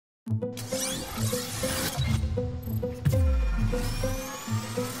Be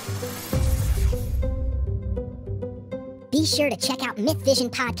sure to check out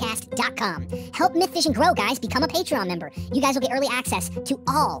MythVisionPodcast.com. Help MythVision grow, guys. Become a Patreon member. You guys will get early access to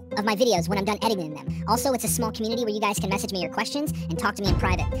all of my videos when I'm done editing them. Also, it's a small community where you guys can message me your questions and talk to me in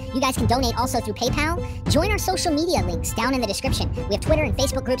private. You guys can donate also through PayPal. Join our social media links down in the description. We have Twitter and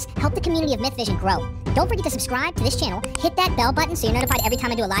Facebook groups. Help the community of MythVision grow. Don't forget to subscribe to this channel. Hit that bell button so you're notified every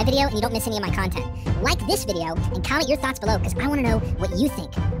time I do a live video and you don't miss any of my content. Like this video and comment your thoughts below because I want to know what you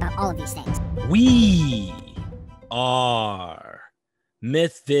think about all of these things. We are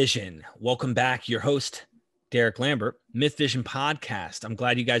MythVision. Welcome back. Your host, Derek Lambert, MythVision Podcast. I'm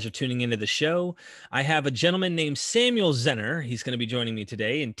glad you guys are tuning into the show. I have a gentleman named Samuel Zinner. He's going to be joining me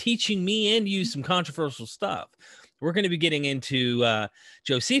today and teaching me and you some controversial stuff. We're going to be getting into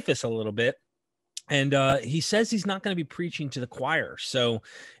Josephus a little bit. And he says he's not going to be preaching to the choir. So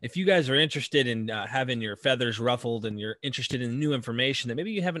if you guys are interested in having your feathers ruffled and you're interested in new information that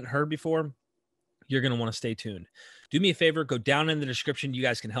maybe you haven't heard before, you're going to want to stay tuned. Do me a favor, go down in the description. You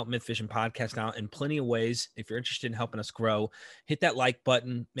guys can help MythVision Podcast out in plenty of ways. If you're interested in helping us grow, hit that like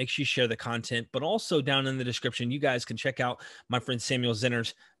button, make sure you share the content, but also down in the description, you guys can check out my friend Samuel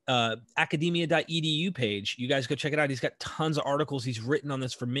Zinner's academia.edu page. You guys go check it out. He's got tons of articles. He's written on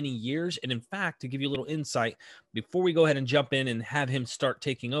this for many years. And in fact, to give you a little insight, before we go ahead and jump in and have him start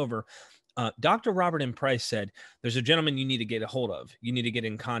taking over, Dr. Robert M. Price said, there's a gentleman you need to get a hold of, you need to get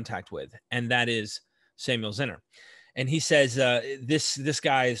in contact with, and that is Samuel Zinner. And he says, this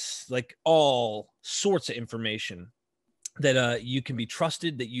guy's like all sorts of information that you can be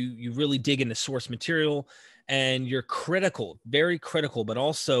trusted, that you really dig into source material, and you're critical, very critical, but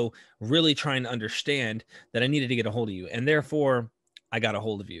also really trying to understand that I needed to get a hold of you. And therefore, I got a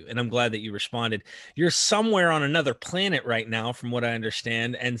hold of you, and I'm glad that you responded. You're somewhere on another planet right now, from what I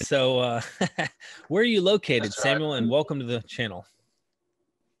understand. And so where are you located, That's Samuel? right. And welcome to the channel.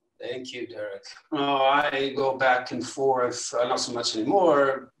 Thank you, Derek. I go back and forth, not so much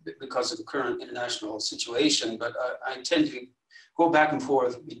anymore because of the current international situation, but I tend to go back and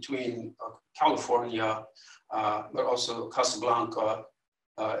forth between California, but also Casablanca,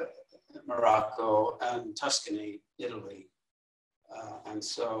 Morocco, and Tuscany, Italy. And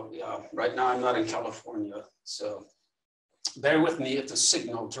so, yeah, right now I'm not in California. So bear with me if the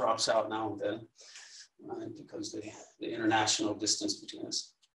signal drops out now and then, because the international distance between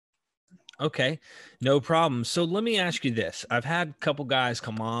us. Okay, no problem. So let me ask you this. I've had a couple guys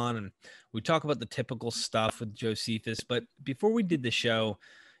come on and we talk about the typical stuff with Josephus, but before we did the show,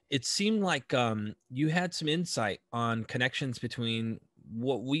 it seemed like you had some insight on connections between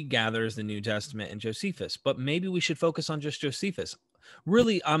what we gather as the New Testament and Josephus, but maybe we should focus on just Josephus.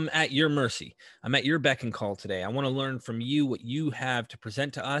 Really, I'm at your mercy. I'm at your beck and call today. I want to learn from you what you have to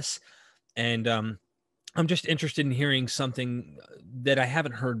present to us. And I'm just interested in hearing something that I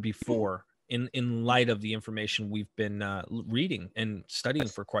haven't heard before in light of the information we've been reading and studying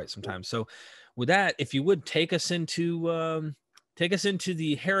for quite some time. So with that, if you would take us into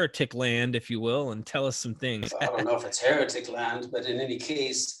the heretic land, if you will, and tell us some things. I don't know if it's heretic land, but in any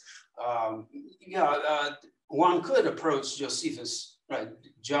case, one could approach Josephus, right,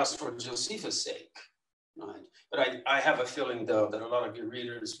 just for Josephus' sake, right? But I have a feeling, though, that a lot of your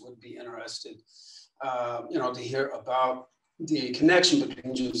readers would be interested, to hear about the connection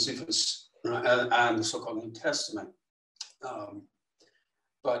between Josephus and the so-called New Testament.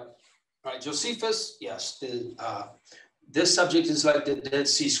 But right, Josephus, yes, this subject is like the Dead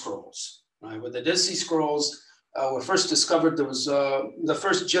Sea Scrolls, right? When the Dead Sea Scrolls were first discovered, there was the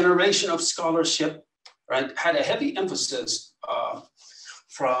first generation of scholarship, right, had a heavy emphasis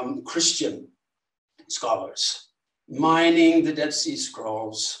from Christian scholars, mining the Dead Sea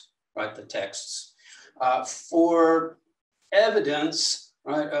Scrolls, right, the texts, for evidence,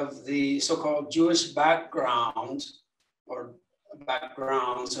 right, of the so-called Jewish background or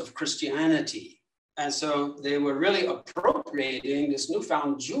backgrounds of Christianity. And so they were really appropriating this these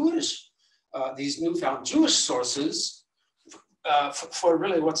newfound Jewish sources for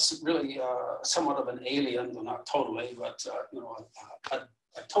really what's really somewhat of an alien, well, not totally, but a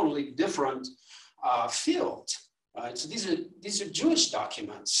totally different field. Right? So these are Jewish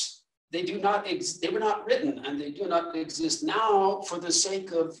documents. They were not written, and they do not exist now for the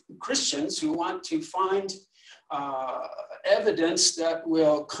sake of Christians who want to find evidence that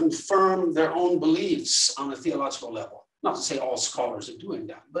will confirm their own beliefs on a theological level. Not to say all scholars are doing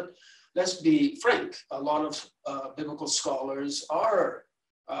that, but let's be frank, a lot of biblical scholars are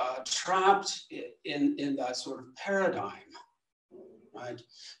trapped in that sort of paradigm, right?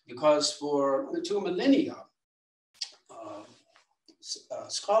 Because for 2 millennia,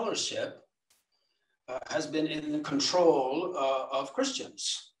 scholarship has been in control of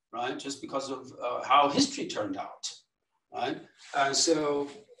Christians, right? Just because of how history turned out, right? And so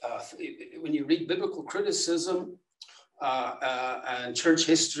when you read biblical criticism and church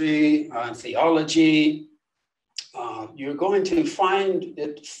history and theology, you're going to find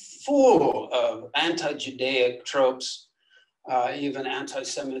it full of anti-Judaic tropes, even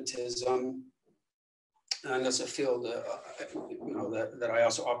anti-Semitism. And that's a field that I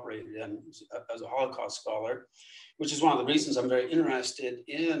also operated in as a Holocaust scholar, which is one of the reasons I'm very interested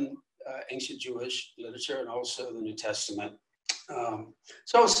in ancient Jewish literature and also the New Testament.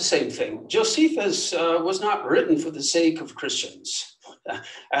 So it's the same thing. Josephus was not written for the sake of Christians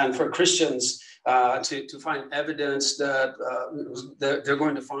and for Christians to find evidence that they're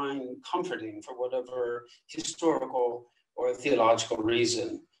going to find comforting for whatever historical or theological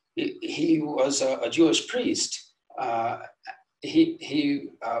reason. He was a Jewish priest. He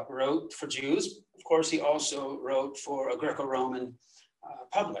wrote for Jews. Of course, he also wrote for a Greco-Roman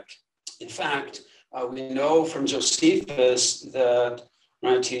public. In fact, we know from Josephus that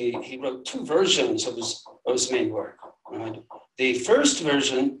he wrote two versions of his main work. Right? The first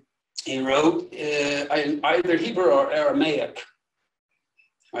version he wrote in either Hebrew or Aramaic,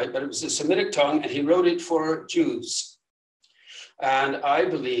 right? But it was a Semitic tongue, and he wrote it for Jews. And I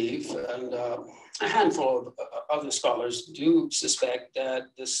believe, and a handful of other scholars do suspect, that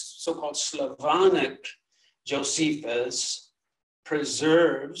this so-called Slavonic Josephus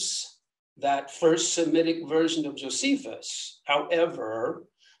preserves that first Semitic version of Josephus. However,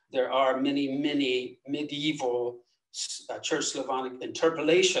 there are many, many medieval Church Slavonic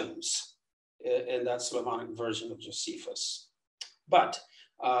interpolations in that Slavonic version of Josephus. But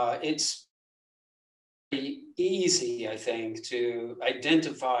it's easy, I think, to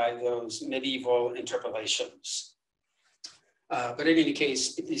identify those medieval interpolations. But in any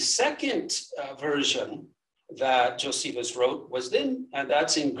case, the second version that Josephus wrote was then, and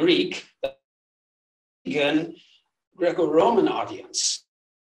that's in Greek, the pagan Greco-Roman audience.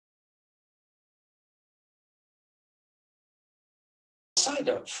 Side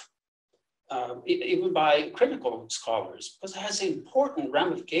of, even by critical scholars, because it has important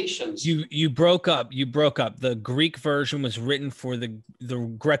ramifications. You broke up. The Greek version was written for the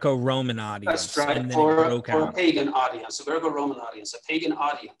Greco-Roman audience. That's right, and then for a pagan audience, a Greco-Roman audience, a pagan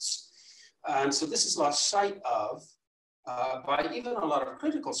audience. And so this is lost sight of by even a lot of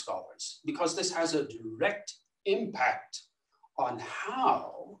critical scholars, because this has a direct impact on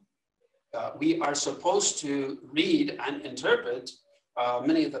how we are supposed to read and interpret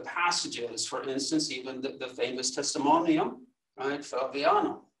many of the passages. For instance, even the famous Testimonium, right,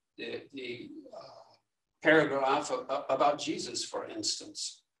 Flavianum, the paragraph about Jesus, for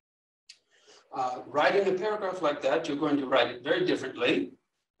instance. Writing a paragraph like that, you're going to write it very differently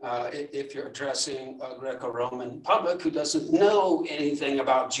if you're addressing a Greco-Roman public who doesn't know anything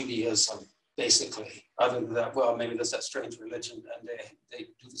about Judaism, basically, other than that, well, maybe there's that strange religion and they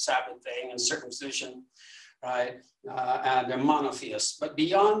do the Sabbath thing and circumcision, right? And they're monotheists. But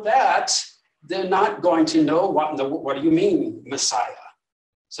beyond that, they're not going to know what do you mean, Messiah?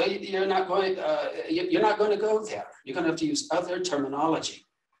 So you're not going to go there. You're going to have to use other terminology,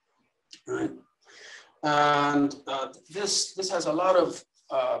 right? And this has a lot of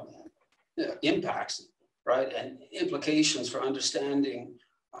impacts, right, and implications for understanding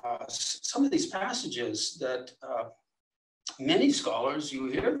some of these passages that many scholars, you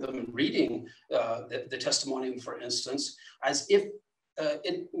hear them reading the Testimonium, for instance, as if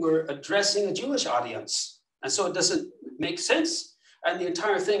it were addressing a Jewish audience. And so it doesn't make sense. And the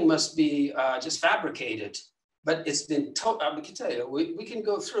entire thing must be just fabricated. But it's been, I can tell you, we can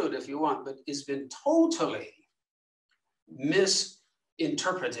go through it if you want, but it's been totally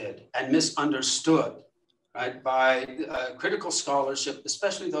misinterpreted and misunderstood, right, by critical scholarship,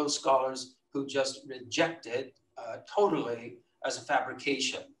 especially those scholars who just reject it totally as a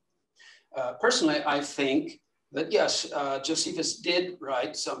fabrication. Personally, I think that yes, Josephus did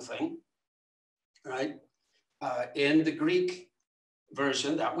write something, right, in the Greek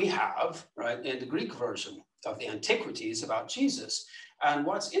version that we have, right, in the Greek version of the Antiquities about Jesus. And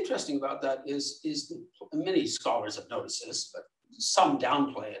what's interesting about that is many scholars have noticed this, but some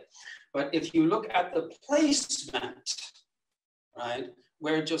downplay it. But if you look at the placement, right,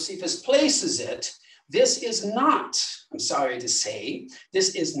 where Josephus places it, this is not, I'm sorry to say,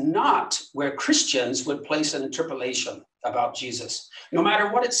 this is not where Christians would place an interpolation about Jesus. No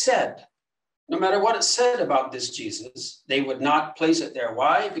matter what it said, no matter what it said about this Jesus, they would not place it there.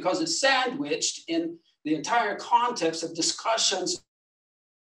 Why? Because it's sandwiched in the entire context of discussions,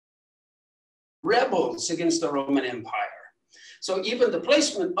 rebels against the Roman Empire. So even the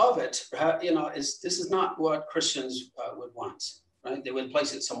placement of it, this is not what Christians would want, right? They would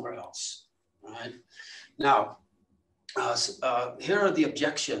place it somewhere else, right? Now, here are the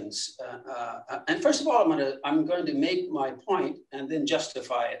objections. And first of all, I'm going to make my point and then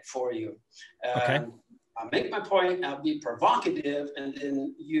justify it for you. Okay. I'll make my point, I'll be provocative, and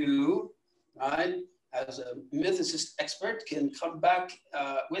then you, right, as a mythicist expert, can come back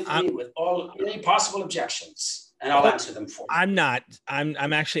with me with any possible objections, and I'll answer them for you.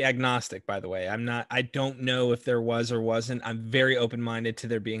 I'm actually agnostic, by the way. I don't know if there was or wasn't. I'm very open-minded to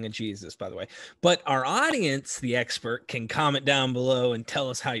there being a Jesus, by the way. But our audience, the expert, can comment down below and tell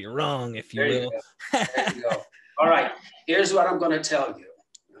us how you're wrong, if you will. There you go. All right. Here's what I'm going to tell you.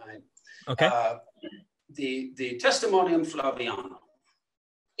 Right? Okay. The Testimonium Flavianum,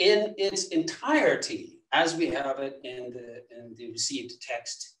 in its entirety, as we have it in the received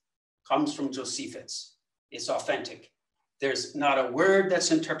text, comes from Josephus. It's authentic. There's not a word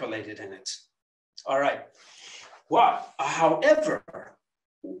that's interpolated in it. All right. However,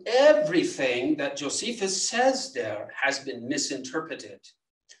 everything that Josephus says there has been misinterpreted,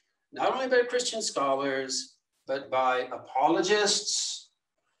 not only by Christian scholars, but by apologists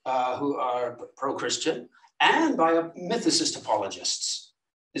who are pro-Christian, and by mythicist apologists.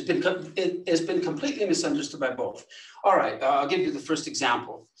 It's been completely misunderstood by both. All right, I'll give you the first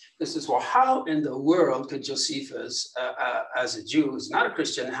example. This is, well, how in the world could Josephus, as a Jew who's not a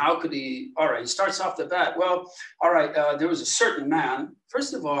Christian, how could he, all right, he starts off the bat, well, all right, there was a certain man.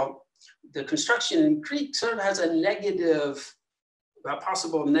 First of all, the construction in Greek sort of has a negative, a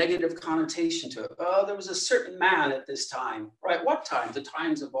possible negative connotation to it. Oh, there was a certain man at this time, right? What time? The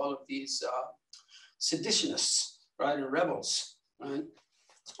times of all of these seditionists, right, and rebels, right,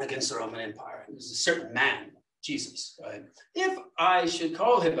 against the Roman Empire. There's a certain man, Jesus, right? If I should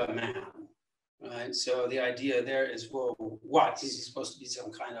call him a man, right? So the idea there is, well, what? Is he supposed to be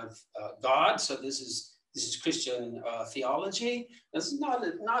some kind of God? So this is Christian theology? That's not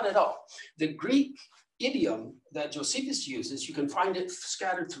at all. The Greek idiom that Josephus uses, you can find it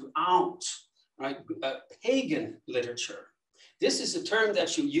scattered throughout, right? Pagan literature. This is a term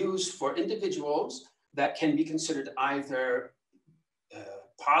that you use for individuals that can be considered either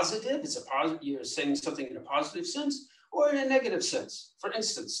positive, you're saying something in a positive sense, or in a negative sense. For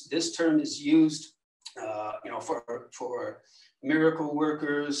instance, this term is used, for miracle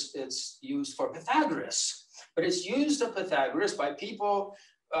workers. It's used for Pythagoras, but it's used of Pythagoras by people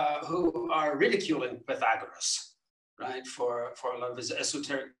who are ridiculing Pythagoras, right, for a lot of his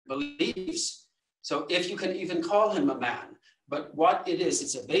esoteric beliefs. So if you can even call him a man, but what it is,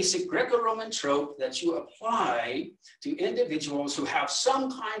 it's a basic Greco-Roman trope that you apply to individuals who have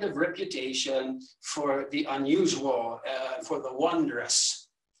some kind of reputation for the unusual, for the wondrous,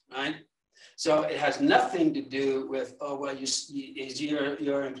 right? So it has nothing to do with, oh, well,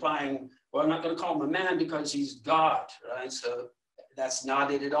 you're implying, well, I'm not going to call him a man because he's God, right? So that's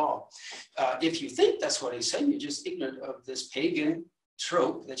not it at all. If you think that's what he's saying, you're just ignorant of this pagan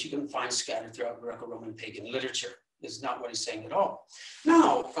trope that you can find scattered throughout Greco-Roman pagan literature. This is not what he's saying at all.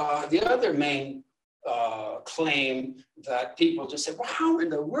 Now, the other main claim that people just say, well, how in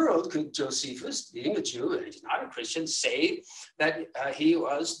the world could Josephus, being a Jew and he's not a Christian, say that he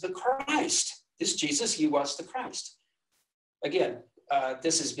was the Christ? This Jesus, he was the Christ. Again,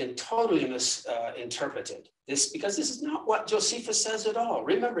 this has been totally misinterpreted. Because this is not what Josephus says at all.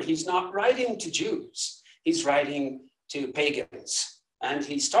 Remember, he's not writing to Jews. He's writing to pagans. And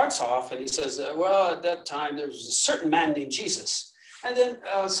he starts off and he says, well, at that time, there was a certain man named Jesus. And then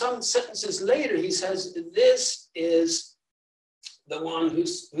some sentences later, he says, this is the one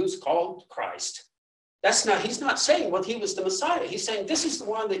who's called Christ. He's not saying, well, he was the Messiah. He's saying, this is the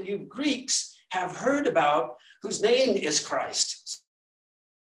one that you Greeks have heard about, whose name is Christ.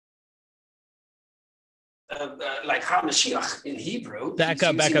 Like HaMashiach in Hebrew. Back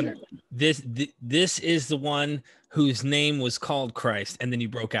up. This is the one whose name was called Christ, and then you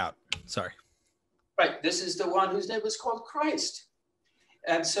broke out. Sorry. Right. This is the one whose name was called Christ.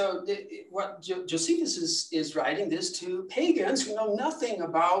 And so what Josephus is writing this to pagans who know nothing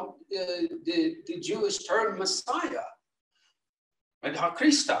about the Jewish term Messiah, right?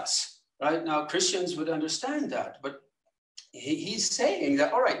 Christos, right? Now, Christians would understand that, but he's saying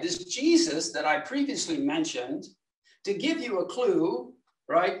that, all right, this Jesus that I previously mentioned, to give you a clue,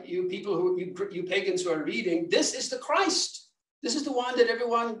 right? You people you pagans who are reading, this is the Christ. This is the one that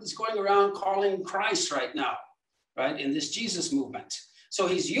everyone is going around calling Christ right now, right? In this Jesus movement. So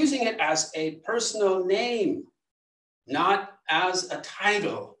he's using it as a personal name, not as a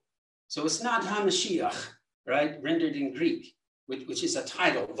title. So it's not HaMashiach, right? Rendered in Greek, which is a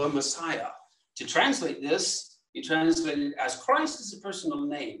title, the Messiah. To translate this, He translated it as Christ is a personal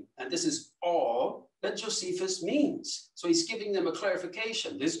name. And this is all that Josephus means. So he's giving them a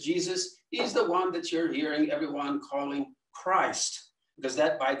clarification. This Jesus, he's the one that you're hearing everyone calling Christ. Because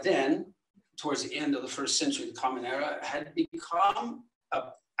that by then, towards the end of the first century, the Common Era, had become an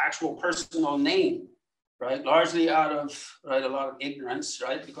actual personal name, right? Largely out of, right, a lot of ignorance,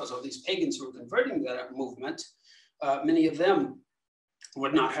 right? Because of these pagans who were converting that movement, many of them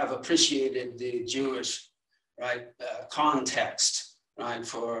would not have appreciated the Jewish, right, context, right,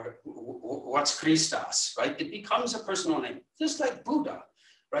 for what's Christos, right? It becomes a personal name, just like Buddha,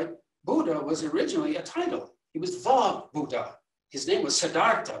 right? Buddha was originally a title. He was the Buddha. His name was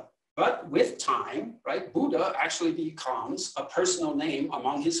Siddhartha. But with time, right, Buddha actually becomes a personal name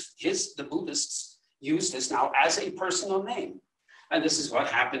among the Buddhists use this now as a personal name. And this is what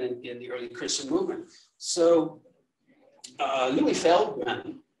happened in the early Christian movement. So Louis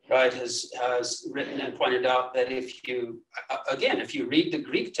Feldman, right, has written and pointed out that if you read the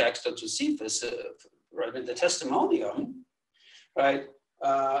Greek text of Josephus, right, in the Testimonium, right,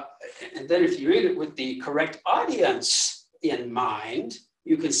 and then if you read it with the correct audience in mind,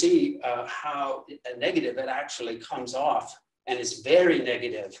 you can see how negative it actually comes off, and it's very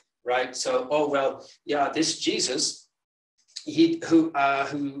negative, right? So, oh well, yeah, this Jesus,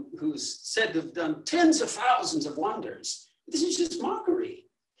 who's said to have done tens of thousands of wonders. This is just mockery,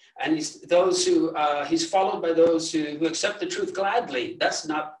 and he's followed by those who accept the truth gladly. That's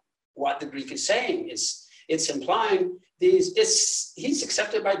not what the Greek is saying. It's implying he's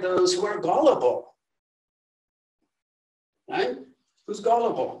accepted by those who are gullible, right? Who's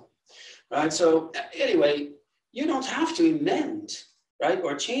gullible, right? So anyway, you don't have to amend, right,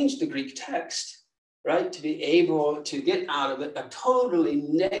 or change the Greek text, right, to be able to get out of it a totally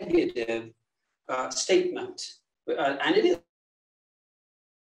negative statement. And it is,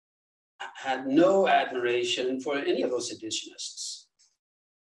 had no admiration for any of those seditionists.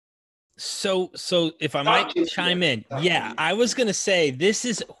 So if I might chime in, yeah, I was going to say, this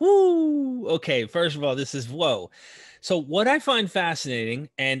is, whoo, okay, first of all, this is, whoa. So what I find fascinating,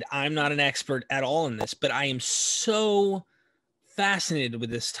 and I'm not an expert at all in this, but I am so fascinated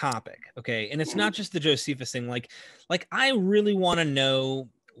with this topic, okay? And it's not just the Josephus thing. Like I really want to know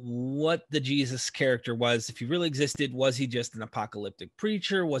what the Jesus character was. If he really existed, was he just an apocalyptic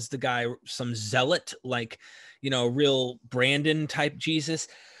preacher? Was the guy some zealot, like, real Brandon type Jesus?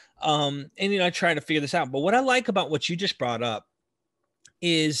 And, I try to figure this out. But what I like about what you just brought up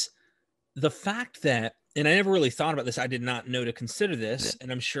is the fact that, and I never really thought about this, I did not know to consider this,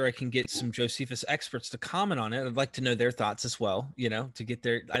 and I'm sure I can get some Josephus experts to comment on it. I'd like to know their thoughts as well, to get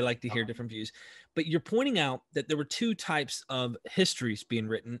their, I like to hear different views. But you're pointing out that there were two types of histories being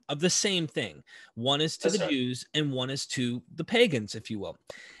written of the same thing. One is to the Jews and one is to the pagans, if you will.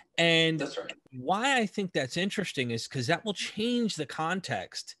 And why I think that's interesting is because that will change the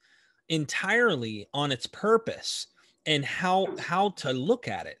context entirely on its purpose and how to look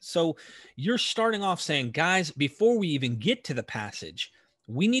at it. So you're starting off saying, guys, before we even get to the passage,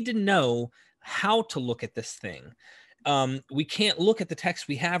 we need to know how to look at this thing. We can't look at the text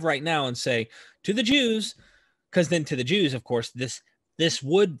we have right now and say to the Jews, because then to the Jews, of course, this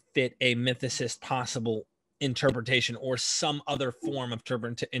would fit a mythicist possible interpretation or some other form of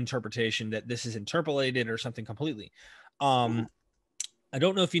interpretation that this is interpolated or something completely. I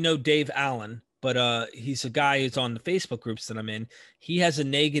don't know if you know Dave Allen, but he's a guy who's on the Facebook groups that I'm in. He has a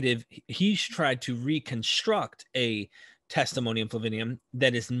negative. He's tried to reconstruct a Testimonium Flavianum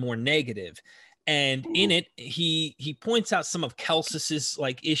that is more negative. And in it, he points out some of Celsus's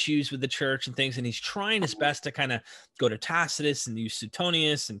like issues with the church and things, and he's trying his best to kind of go to Tacitus and use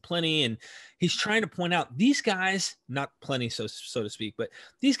Suetonius and Pliny, and he's trying to point out these guys, not Pliny so to speak, but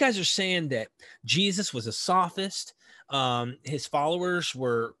these guys are saying that Jesus was a sophist. His followers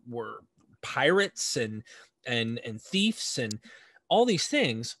were pirates and thieves and all these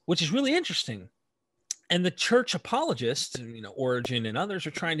things, which is really interesting. And the church apologists, Origen and others,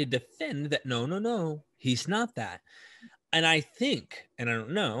 are trying to defend that no, he's not that. And I think, and I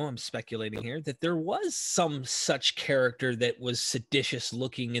don't know, I'm speculating here, that there was some such character that was seditious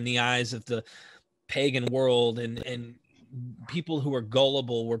looking in the eyes of the pagan world, and people who were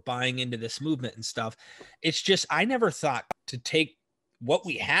gullible were buying into this movement and stuff. It's just, I never thought to take what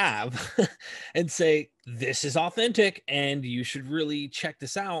we have and say, this is authentic and you should really check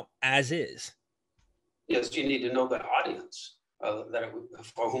this out as is. Yes, you need to know the audience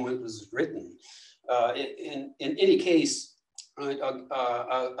for whom it was written. In any case,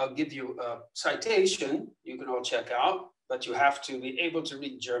 I'll give you a citation you can all check out, but you have to be able to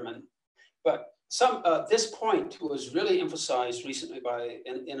read German. But this point was really emphasized recently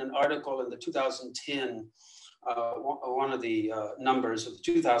in an article in the 2010 one of the numbers of the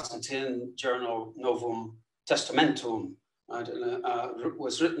 2010 journal Novum Testamentum, right,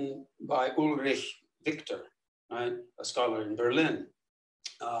 was written by Ulrich Victor, right, a scholar in Berlin,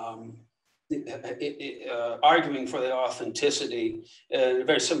 arguing for the authenticity in a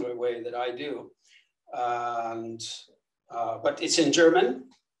very similar way that I do. But it's in German.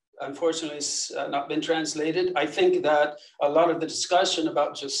 Unfortunately, it's not been translated. I think that a lot of the discussion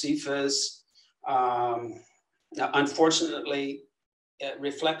about Josephus, unfortunately, it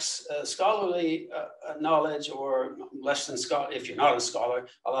reflects scholarly knowledge, or less than scholar. If you're not a scholar,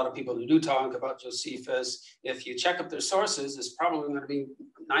 a lot of people who do talk about Josephus, if you check up their sources, it's probably going to be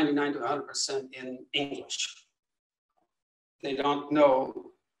 99 to 100% in English. They don't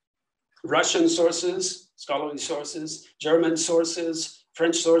know Russian sources, scholarly sources, German sources,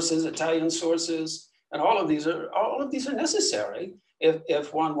 French sources, Italian sources, and all of these are necessary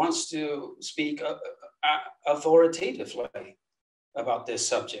if one wants to speak authoritatively about this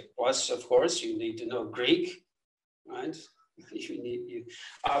subject. Plus, of course, you need to know Greek, right?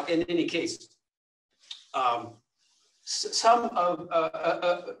 In any case, some of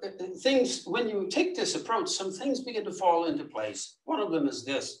things, when you take this approach, some things begin to fall into place. One of them is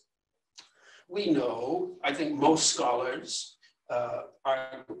this. We know, I think most scholars are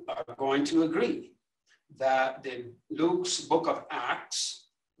going to agree that Luke's book of Acts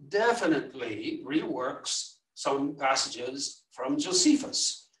definitely reworks some passages from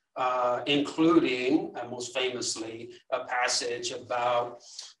Josephus, including, most famously, a passage about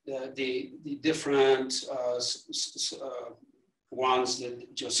the different ones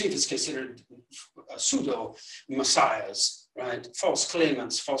that Josephus considered pseudo-messiahs, right? False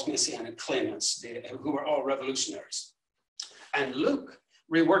claimants, false messianic claimants, who were all revolutionaries. And Luke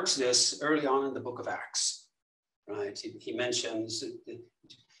reworks this early on in the book of Acts, right? He mentions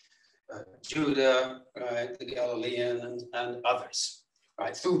Judah, right, the Galilean, and others,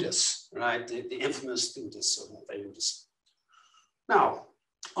 right? Theudas, right, the infamous Theudas, or Theudas. Now,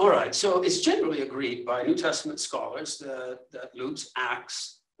 all right, so it's generally agreed by New Testament scholars that Luke's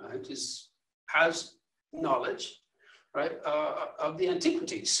Acts, right, has knowledge, right, of the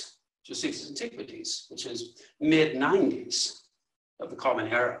Antiquities, Josephus' Antiquities, which is mid-90s of the Common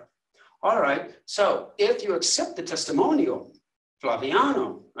Era. All right, so if you accept the Testimonium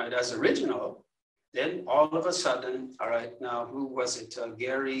Flavianum, right, as original, then all of a sudden, all right, now who was it?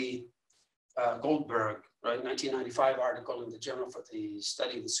 Gary Goldberg, right, 1995 article in the Journal for the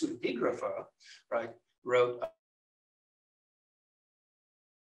Study of the Pseudepigrapha, right, wrote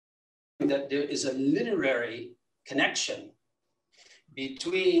that there is a literary connection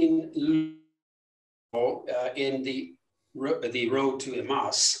between in the road to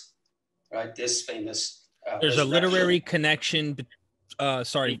Emmaus, right, this famous there's a literary connection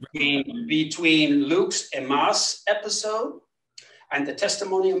between Luke's Emmaus episode and the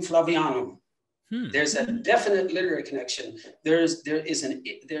Testimonium Flavianum. There's a definite literary connection. There's an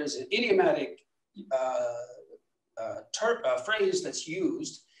idiomatic phrase that's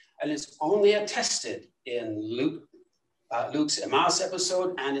used, and it's only attested in Luke's Emmaus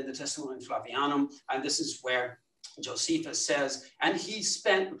episode and in the Testimonium Flavianum. And this is where Josephus says, and he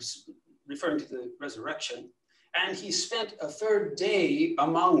spent, referring to the resurrection, and he spent a third day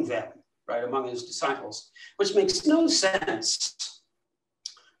among them, right, among his disciples, which makes no sense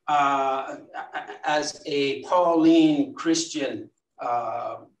as a Pauline Christian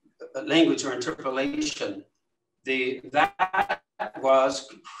language or interpolation. That was,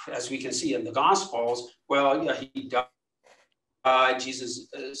 as we can see in the Gospels, well, yeah, he died, Jesus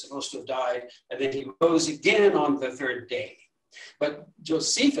is supposed to have died, and then he rose again on the third day. But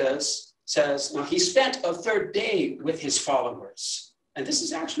Josephus says, no, he spent a third day with his followers. And this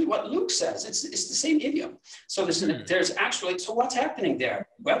is actually what Luke says. It's the same idiom. So there's actually, so what's happening there?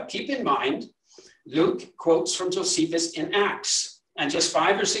 Well, keep in mind, Luke quotes from Josephus in Acts. And just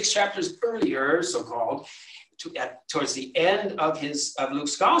 5 or 6 chapters earlier, so-called, towards the end of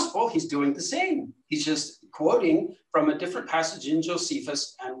Luke's gospel, he's doing the same. He's just quoting from a different passage in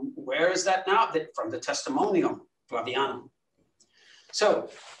Josephus. And where is that now? From the Testimonium Flavianum. So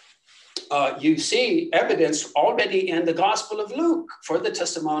you see evidence already in the Gospel of Luke for the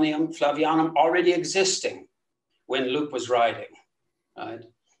Testimonium Flavianum already existing when Luke was writing. Right?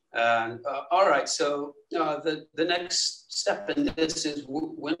 And all right, so the next step in this is,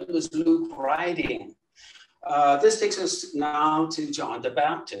 when was Luke writing? This takes us now to John the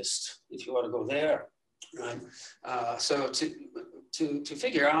Baptist, if you want to go there. Right? So to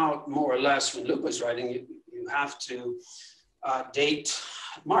figure out more or less when Luke was writing, you have to date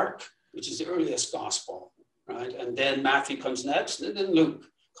Mark, which is the earliest gospel, right? And then Matthew comes next, and then Luke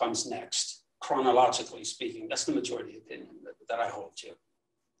comes next, chronologically speaking. That's the majority opinion that I hold to,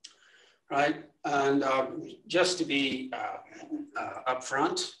 right? And just to be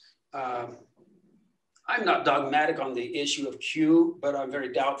upfront, I'm not dogmatic on the issue of Q, but I'm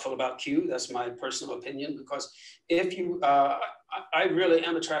very doubtful about Q. That's my personal opinion, because if you, I really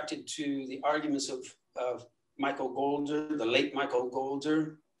am attracted to the arguments of Michael Golder, the late Michael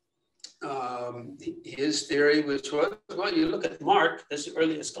Golder. His theory, which was, well, you look at Mark as the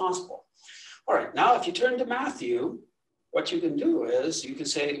earliest gospel. All right, now if you turn to Matthew, what you can do is you can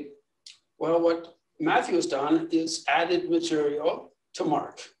say, well, what Matthew has done is added material to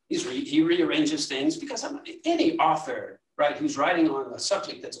Mark. He rearranges things, because any author, right, who's writing on a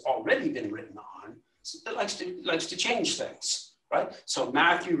subject that's already been written on, likes to change things, right? So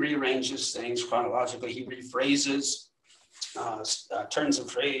Matthew rearranges things chronologically. He rephrases turns of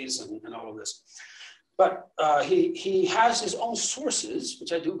phrase and all of this. But he has his own sources,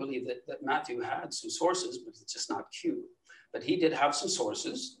 which I do believe that Matthew had some sources, but it's just not Q. But he did have some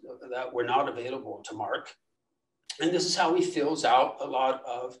sources that were not available to Mark. And this is how he fills out a lot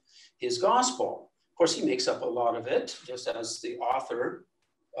of his gospel. Of course, he makes up a lot of it, just as the author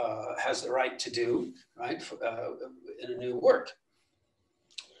has the right to do, right, in a new work.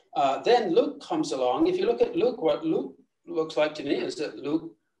 Then Luke comes along. If you look at Luke, what Luke looks like to me is that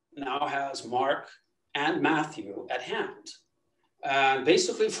Luke now has Mark and Matthew at hand, and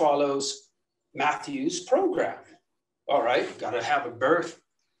basically follows Matthew's program. All right, got to have a birth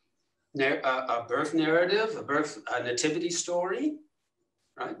narrative, a nativity story,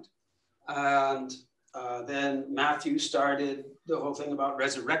 right? And then Matthew started the whole thing about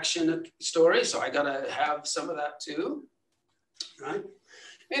resurrection story, so I got to have some of that too, right?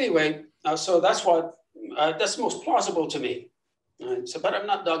 Anyway, so that's what that's most plausible to me. Right? So, but I'm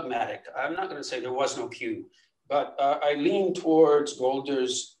not dogmatic. I'm not going to say there was no Q, but I lean towards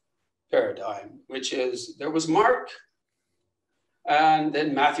Golder's paradigm, which is there was Mark, and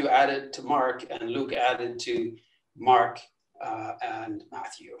then Matthew added to Mark, and Luke added to Mark and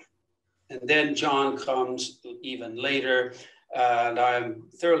Matthew. And then John comes even later, and I'm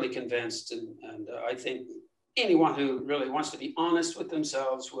thoroughly convinced, and I think anyone who really wants to be honest with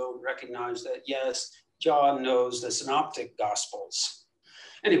themselves will recognize that, yes, John knows the synoptic gospels.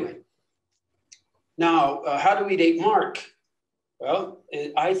 Anyway, now, how do we date Mark? Well,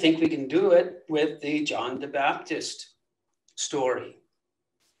 I think we can do it with the John the Baptist story.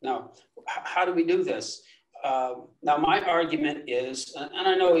 Now, how do we do this? Now, my argument is, and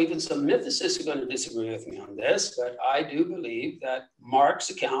I know even some mythicists are going to disagree with me on this, but I do believe that Mark's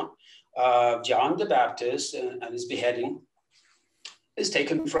account of John the Baptist and his beheading is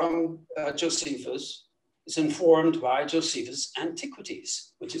taken from Josephus. It's informed by Josephus'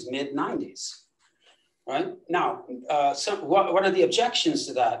 Antiquities, which is mid-90s. Right? Now, what are the objections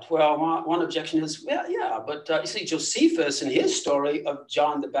to that? Well, one objection is, well, yeah, but you see, Josephus in his story of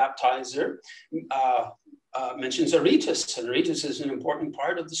John the Baptizer mentions Aretas, and Aretas is an important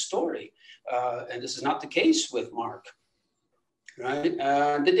part of the story. And this is not the case with Mark. Right?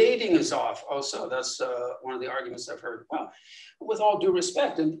 The dating is off also. That's one of the arguments I've heard. Well, with all due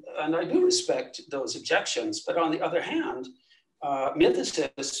respect, and I do respect those objections, but on the other hand,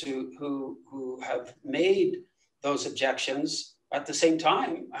 mythicists who have made those objections at the same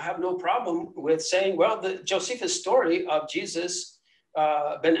time, I have no problem with saying, well, the Josephus story of Jesus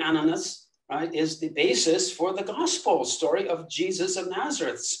ben Ananias, right, is the basis for the gospel story of Jesus of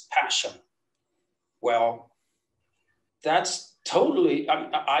Nazareth's passion. Well, that's totally,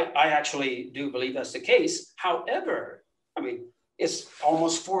 I actually do believe that's the case. However, I mean, it's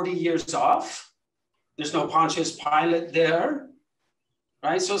almost 40 years off. There's no Pontius Pilate there,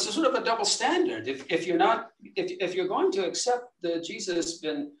 right? So it's a sort of a double standard. If you're going to accept the Jesus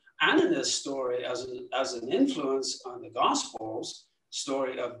ben Ananias story as an influence on the Gospels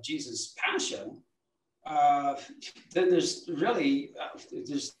story of Jesus' passion, then there's really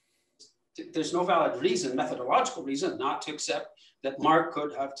there's no valid reason, methodological reason, not to accept that Mark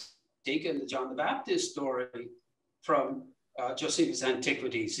could have taken the John the Baptist story from Josephus'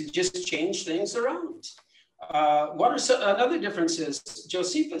 Antiquities. He just changed things around. Another difference is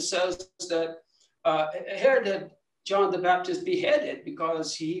Josephus says that Herod had John the Baptist beheaded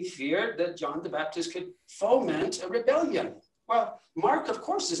because he feared that John the Baptist could foment a rebellion. Well, Mark, of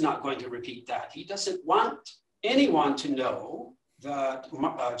course, is not going to repeat that. He doesn't want anyone to know that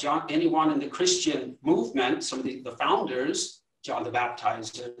anyone in the Christian movement, some of the founders, John the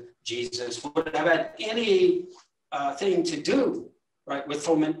Baptizer, Jesus, would have had any thing to do, right, with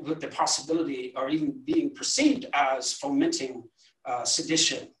the possibility or even being perceived as fomenting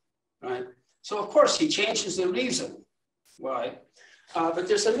sedition, right? So of course he changes the reason why. But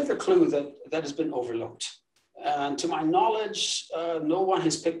there's another clue that has been overlooked. And to my knowledge, no one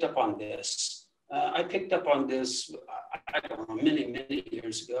has picked up on this. I picked up on this, I don't know, many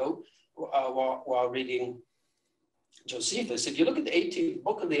years ago while reading Josephus. If you look at the 18th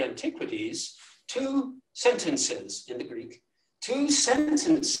book of the Antiquities, 2 sentences in the Greek, 2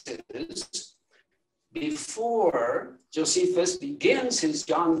 sentences before Josephus begins his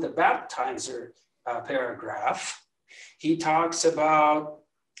John the Baptizer paragraph, he talks about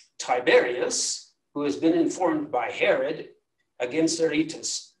Tiberius, who has been informed by Herod against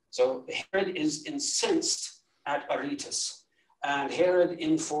Aretas. So Herod is incensed at Aretas, and Herod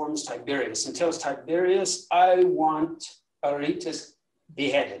informs Tiberius and tells Tiberius, I want Aretas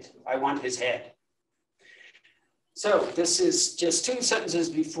beheaded. I want his head. So this is just 2 sentences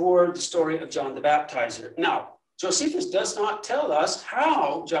before the story of John the Baptizer. Now, Josephus does not tell us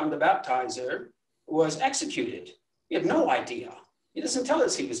how John the Baptizer was executed. We have no idea. He doesn't tell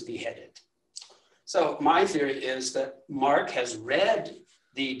us he was beheaded. So my theory is that Mark has read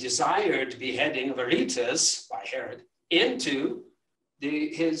the desired beheading of Aretas by Herod into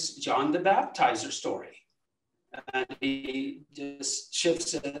his John the Baptizer story. And he just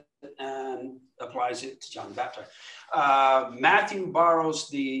shifts it and applies it to John the Baptizer. Matthew borrows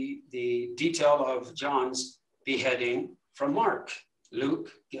the detail of John's beheading from Mark.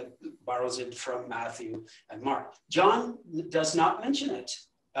 Luke borrows it from Matthew and Mark. John does not mention it.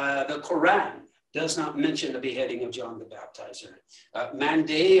 The Quran does not mention the beheading of John the Baptizer.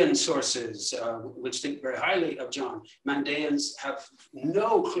 Mandaean sources, which think very highly of John, Mandaeans have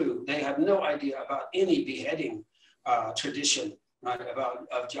no clue. They have no idea about any beheading tradition, right,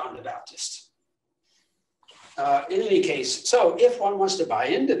 of John the Baptist. In any case, so if one wants to buy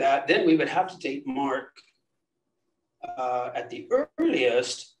into that, then we would have to date Mark at the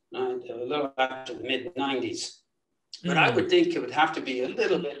earliest, a little after the mid-90s. But I would think it would have to be a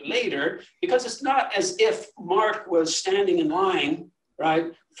little bit later, because it's not as if Mark was standing in line,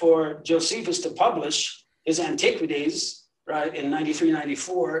 right, for Josephus to publish his Antiquities, right, in 93,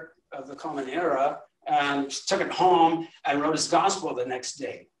 94 of the Common Era, and took it home and wrote his gospel the next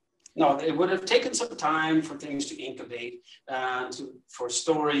day. No, it would have taken some time for things to incubate and for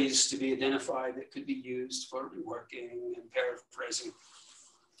stories to be identified that could be used for reworking and paraphrasing.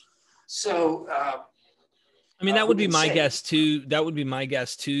 So, I mean, that would be my guess too. That would be my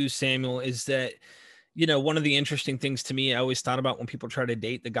guess too, Samuel, is that, you know, one of the interesting things to me, I always thought about when people try to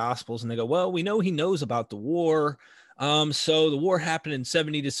date the Gospels and they go, well, we know he knows about the war. So the war happened in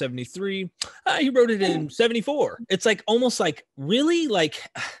 70 to 73. He wrote it in 74. It's like, almost like, really? Like,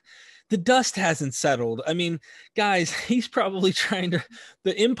 the dust hasn't settled. I mean, guys, he's probably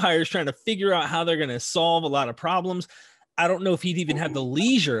the empire's trying to figure out how they're going to solve a lot of problems. I don't know if he'd even have the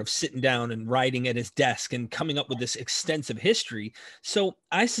leisure of sitting down and writing at his desk and coming up with this extensive history. So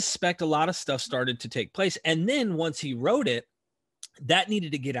I suspect a lot of stuff started to take place. And then once he wrote it, that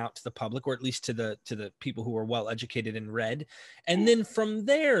needed to get out to the public, or at least to the people who were well educated and read. And then from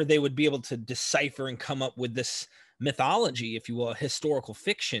there, they would be able to decipher and come up with this mythology, if you will, a historical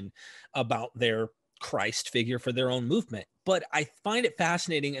fiction about their Christ figure for their own movement. But I find it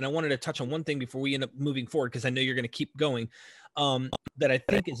fascinating, and I wanted to touch on one thing before we end up moving forward, because I know you're going to keep going, that I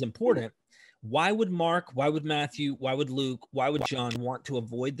think is important. Why would Mark, why would Matthew, why would Luke, why would John want to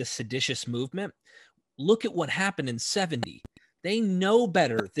avoid the seditious movement? Look at what happened in 70. They know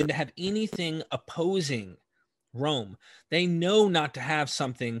better than to have anything opposing Rome. They know not to have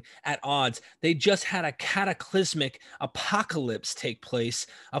something at odds. They just had a cataclysmic apocalypse take place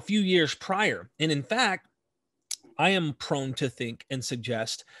a few years prior. And in fact, I am prone to think and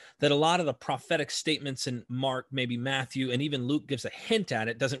suggest that a lot of the prophetic statements in Mark, maybe Matthew, and even Luke gives a hint at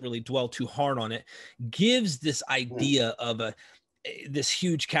it, doesn't really dwell too hard on it, gives this idea of this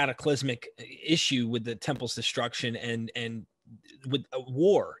huge cataclysmic issue with the temple's destruction and with a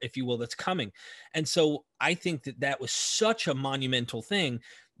war, if you will, that's coming. And so I think that was such a monumental thing.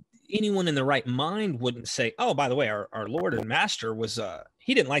 Anyone in the right mind wouldn't say, oh, by the way, our Lord and Master was,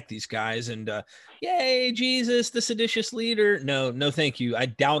 he didn't like these guys, and yay, Jesus, the seditious leader. No, thank you. I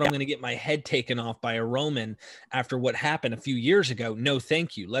doubt I'm going to get my head taken off by a Roman after what happened a few years ago. No,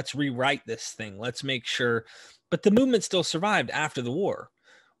 thank you. Let's rewrite this thing. Let's make sure. But the movement still survived after the war.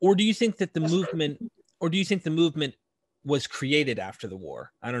 Or do you think that the movement was created after the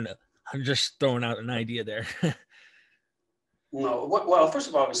war? I don't know. I'm just throwing out an idea there. No, well, first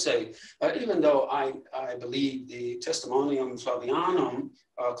of all, I would say, even though I believe the Testimonium Flavianum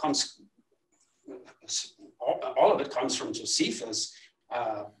comes, all of it comes from Josephus,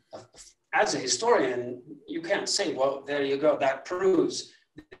 as a historian, you can't say, well, there you go, that proves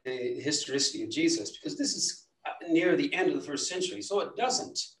the historicity of Jesus, because this is near the end of the first century, so it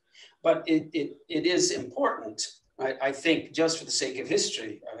doesn't. But it is important, right? I think just for the sake of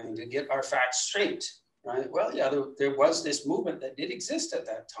history, I mean, to get our facts straight, right? Well, yeah, there was this movement that did exist at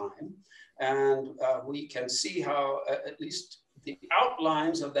that time. And we can see how at least the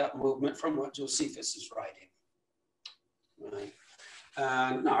outlines of that movement from what Josephus is writing, right?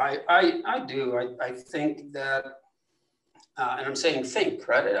 And no, I think that, and I'm saying think,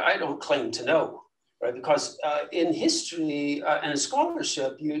 right? I don't claim to know, right? Because in history and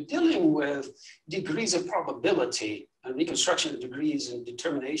scholarship, you're dealing with degrees of probability and reconstruction of degrees and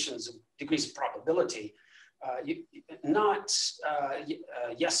determinations of degrees of probability, not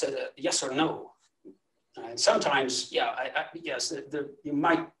yes or no. And sometimes, yeah, yes,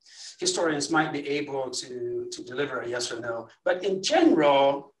 historians might be able to deliver a yes or no, but in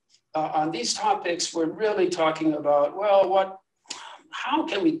general, on these topics, we're really talking about, well, how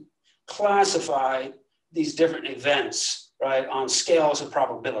can we classify these different events, right, on scales of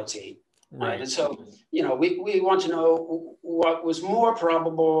probability, right? And so, you know, we want to know what was more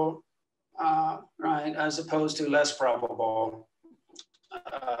probable, right, as opposed to less probable.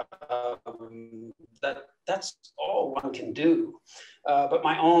 That's all one can do. But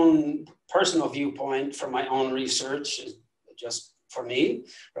my own personal viewpoint from my own research is just for me,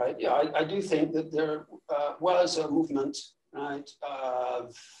 right? Yeah, I do think that there was a movement, right?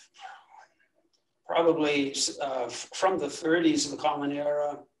 Probably from the 30s of the Common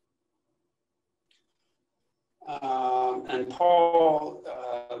Era. And Paul,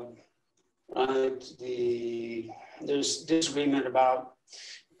 right, there's disagreement about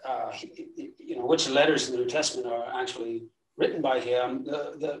you know, which letters in the New Testament are actually written by him.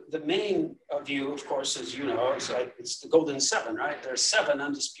 The main view, of course, as you know, it's the Golden Seven, right? There are 7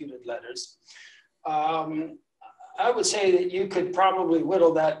 undisputed letters. I would say that you could probably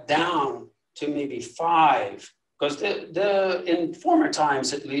whittle that down to maybe 5, because in former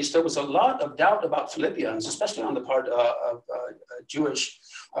times, at least, there was a lot of doubt about Philippians, especially on the part of Jewish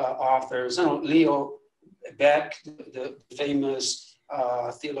authors. You know, Leo Beck, the famous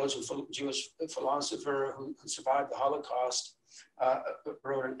theologian, Jewish philosopher who survived the Holocaust,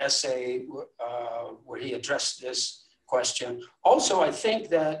 wrote an essay where he addressed this question. Also, I think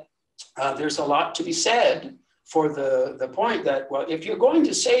that there's a lot to be said for the point that, well, if you're going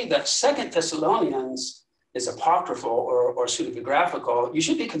to say that 2 Thessalonians is apocryphal or pseudepigraphical, you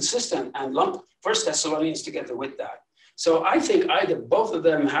should be consistent and lump 1 Thessalonians together with that. So I think either both of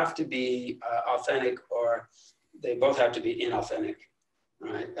them have to be authentic or they both have to be inauthentic,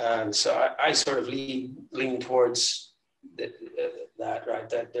 right? So I sort of lean towards that, right?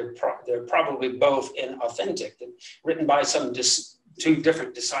 That they're probably both inauthentic, written by some 2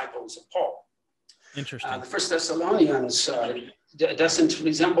 different disciples of Paul. Interesting. The 1 Thessalonians doesn't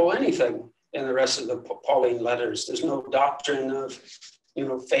resemble anything in the rest of the Pauline letters. There's no doctrine of, you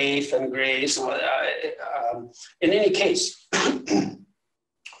know, faith and grace. In any case,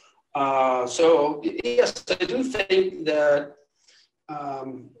 so yes, I do think that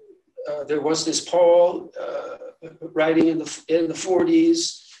there was this Paul writing in the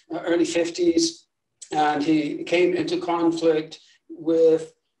 40s, early 50s, and he came into conflict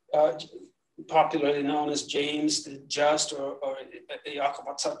with popularly known as James the Just, or Jacob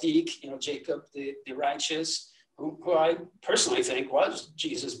Tzaddik, you know, Jacob the righteous, who I personally think was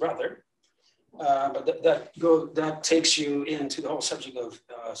Jesus' brother. But that takes you into the whole subject of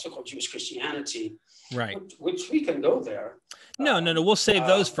so-called Jewish Christianity, right? Which we can go there. No. We'll save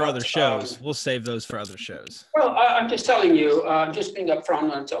those for other shows. We'll save those for other shows. Well, I'm just telling you. I'm just being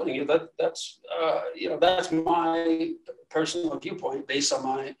upfront. I'm telling you that's you know, that's my personal viewpoint based on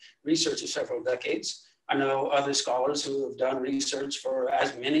my research of several decades. I know other scholars who have done research for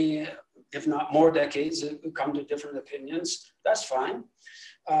as many, if not more decades, who come to different opinions. That's fine.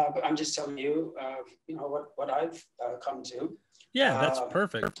 But I'm just telling you, you know, what I've come to. Yeah, that's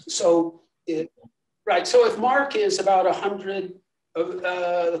perfect. So, right. So if Mark is about 100 of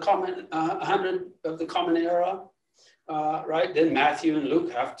the Common Era, right, then Matthew and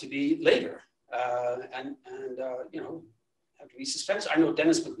Luke have to be later, and you know, have to be suspended. I know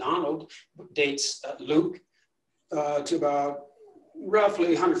Dennis MacDonald dates Luke to about roughly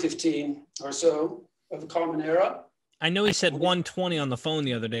 115 or so of the Common Era. I know he said 120 on the phone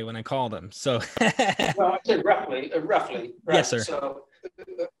the other day when I called him. So, well, I said roughly. Right? Yes, sir. So,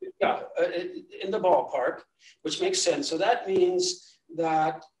 yeah, in the ballpark, which makes sense. So that means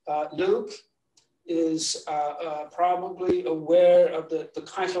that Luke is probably aware of the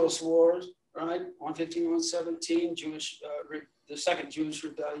Kairos Wars, right? 115, 117, the second Jewish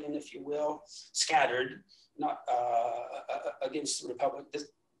rebellion, if you will, scattered, not against the Republic.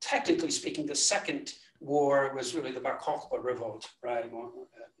 technically speaking, the second war was really the Bar Kokhba revolt, right,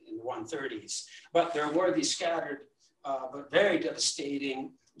 in the 130s. But there were these scattered, but very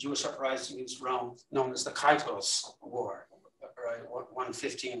devastating Jewish uprisings in Rome, known as the Kaitos War, right,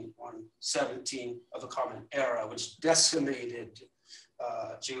 115, 117 of the Common Era, which decimated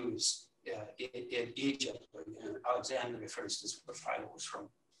Jews in Egypt, and Alexandria, for instance, where Philo was from.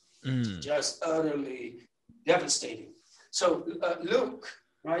 Just utterly devastating. So Luke,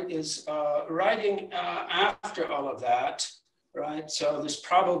 right, is writing after all of that, right? So there's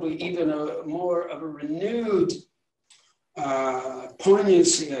probably even more of a renewed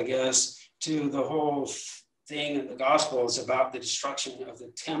poignancy, I guess, to the whole thing in the Gospels about the destruction of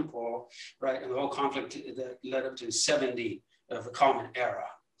the temple, right, and the whole conflict that led up to 70 of the Common Era,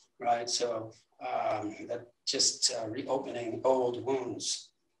 right? So that just reopening old wounds.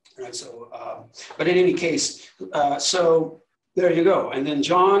 Right, so, but in any case, so there you go. And then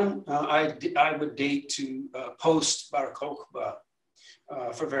John, I would date to post Bar Kokhba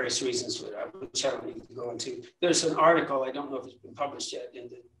for various reasons, which I don't need to go into. There's an article, I don't know if it's been published yet, in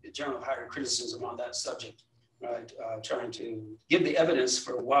the Journal of Higher Criticism on that subject, right? Trying to give the evidence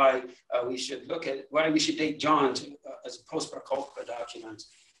for why we should date John as a post Bar Kokhba document.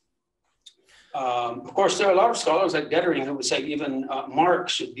 Of course, there are a lot of scholars like Dettering who would say even Mark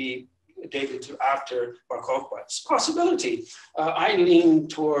should be dated to after Bar Kokhba. It's a possibility. I lean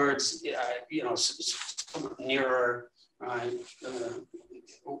towards, somewhat nearer, right,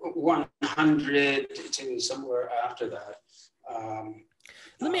 100 to somewhere after that.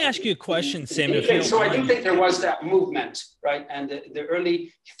 Let me ask you a question, Samuel. So I do think there was that movement, right? And the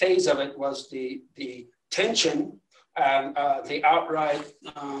early phase of it was the tension and the outright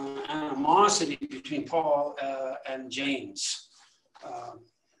animosity between Paul and James.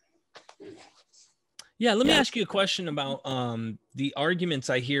 Yeah, let me ask you a question about the arguments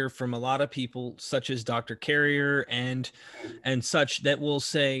I hear from a lot of people, such as Dr. Carrier and such, that will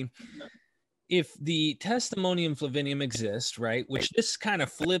say, if the Testimonium Flavianum exists, right, which this kind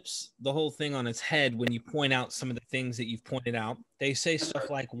of flips the whole thing on its head when you point out some of the things that you've pointed out. They say stuff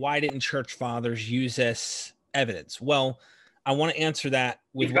like, why didn't church fathers use this evidence? Well, I want to answer that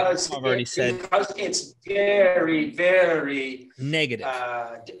with what I've already said. Because it's very, very negative.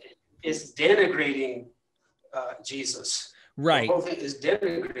 It's denigrating Jesus. Right. The whole thing is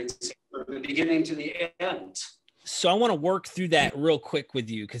denigrating from the beginning to the end. So I want to work through that real quick with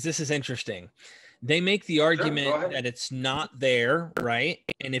you, because this is interesting. They make the argument that it's not there, right?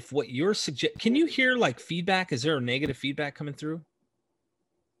 And if what you're can you hear like feedback? Is there a negative feedback coming through?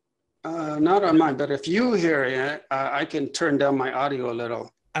 Not on mine, but if you hear it, I can turn down my audio a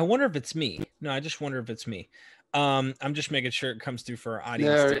little. I wonder if it's me. No, I just wonder if it's me. I'm just making sure it comes through for our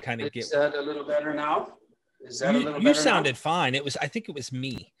audience to kind of get. Is that a little better now? Is that a little better? You sounded fine. I think it was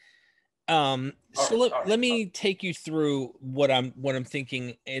me. Let me take you through what I'm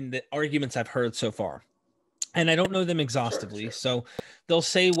thinking and the arguments I've heard so far. And I don't know them exhaustively. Sure. So they'll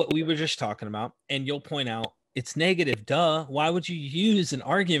say what we were just talking about, and you'll point out it's negative. Duh. Why would you use an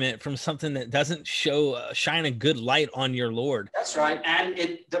argument from something that doesn't shine a good light on your Lord? That's right.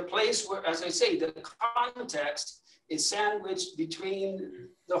 And the place where, as I say, the context is sandwiched between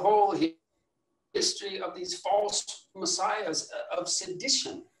the whole history of these false messiahs of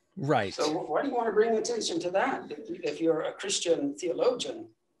sedition. Right. So why do you want to bring attention to that if you're a Christian theologian?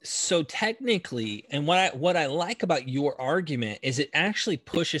 So technically, and what I like about your argument is it actually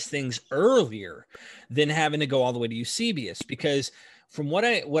pushes things earlier than having to go all the way to Eusebius, because from what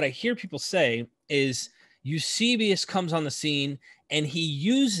I hear people say is Eusebius comes on the scene and he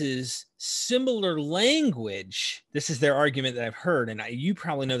uses similar language. This is their argument that I've heard, and you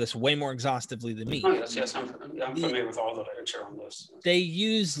probably know this way more exhaustively than me. Oh, yes, I'm familiar with all the literature on this. They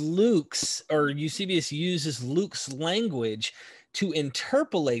use Eusebius uses Luke's language to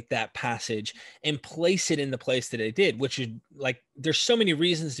interpolate that passage and place it in the place that it did, which is like, there's so many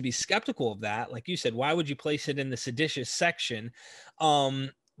reasons to be skeptical of that. Like you said, why would you place it in the seditious section?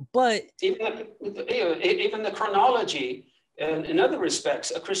 But even the chronology, in other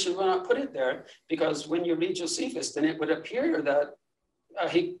respects, a Christian will not put it there, because when you read Josephus, then it would appear that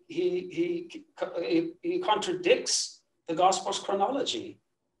he contradicts the Gospel's chronology,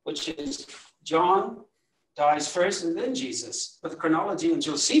 which is John dies first and then Jesus. But the chronology in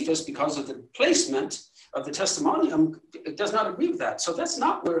Josephus, because of the placement of the Testimonium, it does not agree with that. So that's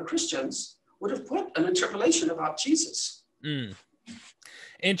not where Christians would have put an interpolation about Jesus.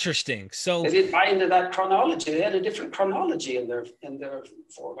 Interesting. So they didn't buy into that chronology. They had a different chronology in their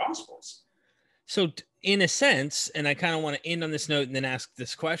four Gospels. So in a sense, and I kind of want to end on this note and then ask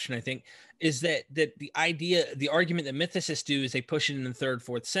this question, I think, is that the argument that mythicists do is they push it in the 3rd,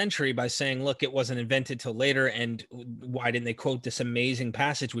 4th century by saying, look, it wasn't invented till later. And why didn't they quote this amazing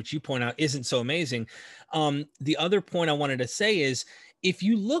passage, which you point out isn't so amazing? The other point I wanted to say is, if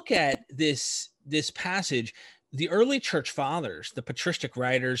you look at this passage, the early church fathers, the patristic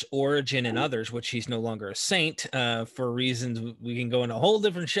writers, Origen and others, which he's no longer a saint for reasons we can go into a whole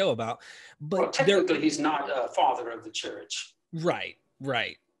different show about. But well, technically, he's not a father of the church. Right.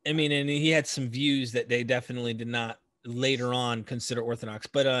 I mean, and he had some views that they definitely did not later on consider orthodox.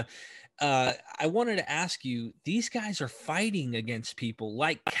 But I wanted to ask you, these guys are fighting against people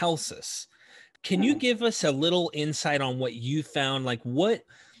like Celsus. Can you give us a little insight on what you found? Like, what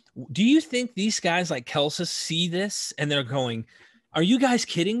do you think these guys like Celsus see this and they're going, are you guys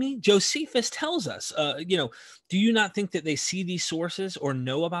kidding me? Josephus tells us, do you not think that they see these sources or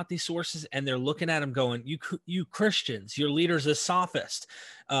know about these sources and they're looking at them going, you Christians, your leader's a sophist.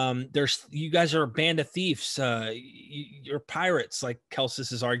 You guys are a band of thieves. You're pirates, like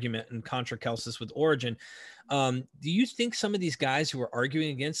Celsus's argument and contra Celsus with Origen. Do you think some of these guys who are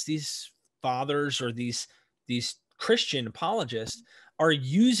arguing against these fathers or these Christian apologists are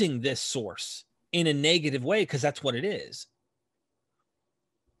using this source in a negative way? Because that's what it is.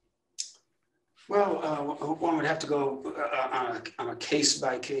 Well, one would have to go on a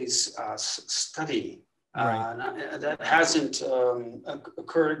case-by-case study. Right. That hasn't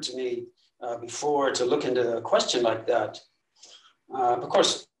occurred to me before, to look into a question like that. Of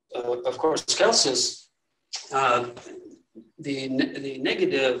course, Celsus, the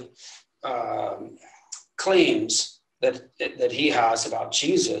negative claims that he has about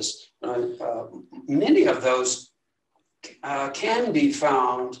Jesus, many of those can be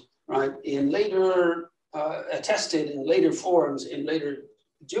found, right, in later, attested in later forms, in later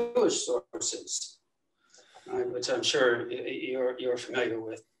Jewish sources, right, which I'm sure you're familiar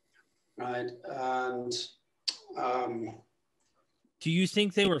with, right? And do you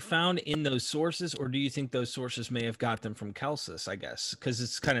think they were found in those sources, or do you think those sources may have got them from Celsus, I guess? Because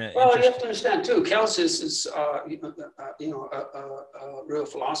it's kind of well, you have to understand too, Celsus is a real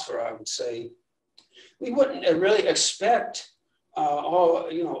philosopher, I would say. We wouldn't really expect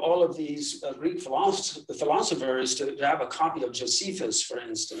all of these Greek philosophers to have a copy of Josephus, for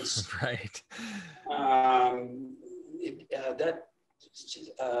instance. Right. That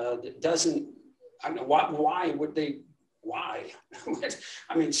doesn't. I mean, why would they? Why?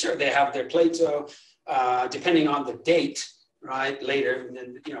 I mean, sure, they have their Plato, depending on the date, right? Later, and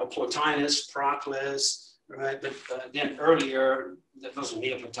then Plotinus, Proclus, right? But then earlier, those are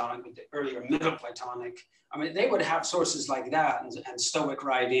Neoplatonic, but the earlier Middle Platonic. I mean, they would have sources like that and Stoic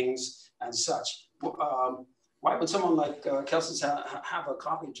writings and such. Why would someone like Celsus have a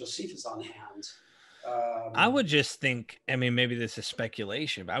copy of Josephus on hand? I would just think, I mean, maybe this is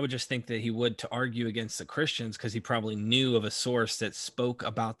speculation, but I would just think that he would to argue against the Christians because he probably knew of a source that spoke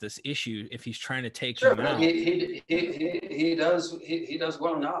about this issue if he's trying to take them out. He does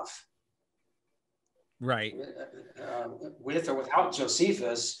well enough. Right. With or without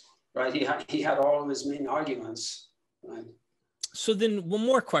Josephus, right? He had all of his main arguments, right? So then one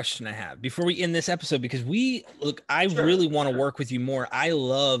more question I have before we end this episode, because I really want to work with you more. I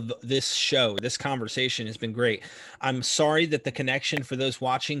love this show. This conversation has been great. I'm sorry that the connection for those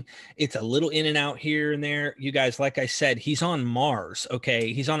watching, it's a little in and out here and there. You guys, like I said, he's on Mars.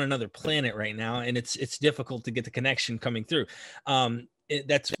 Okay. He's on another planet right now. And it's difficult to get the connection coming through.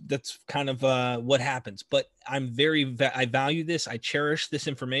 That's kind of what happens, but I value this. I cherish this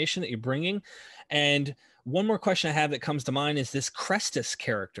information that you're bringing. And one more question I have that comes to mind is this Crestus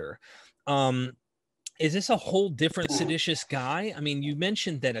character. Is this a whole different seditious guy? I mean, you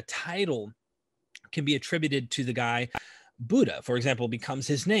mentioned that a title can be attributed to the guy. Buddha, for example, becomes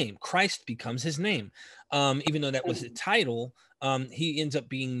his name. Christ becomes his name. Even though that was a title, he ends up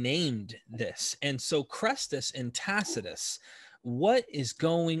being named this. And so Crestus and Tacitus, what is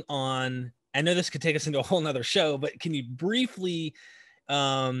going on? I know this could take us into a whole nother show, but can you briefly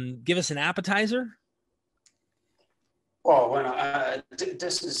give us an appetizer? Well,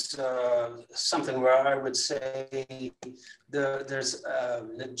 this is something where I would say there's a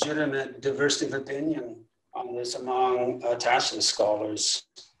legitimate diversity of opinion on this among Tacitus scholars.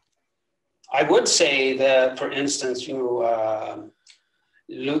 I would say that, for instance,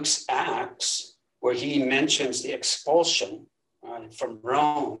 Luke's Acts, where he mentions the expulsion from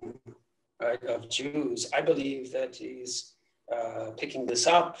Rome, right, of Jews, I believe that he's picking this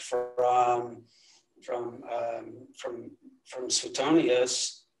up from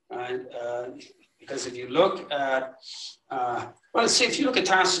Suetonius, right? Because if you look at, well, let's see, if you look at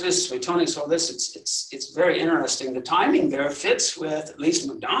Tacitus, Suetonius, all this, it's very interesting. The timing there fits with at least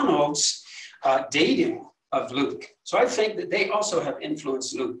MacDonald's dating of Luke. So I think that they also have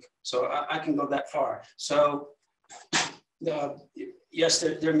influenced Luke. So I can go that far. So yes,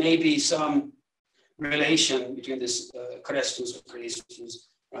 there may be some relation between this Chrestus or Christus,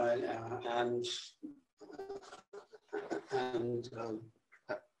 right, and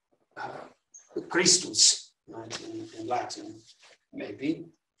Christus, right, in Latin, maybe.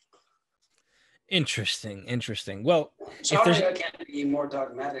 Interesting. Well, sorry, I can't be more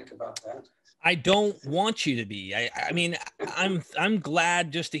dogmatic about that. I don't want you to be. I mean, I'm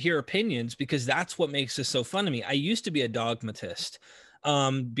glad just to hear opinions, because that's what makes this so fun to me. I used to be a dogmatist,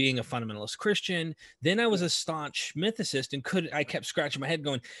 being a fundamentalist Christian. Then I was a staunch mythicist, and I kept scratching my head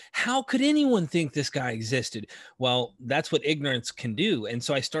going, how could anyone think this guy existed? Well, that's what ignorance can do. And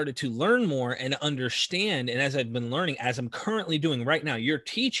so I started to learn more and understand. And as I've been learning, as I'm currently doing right now, you're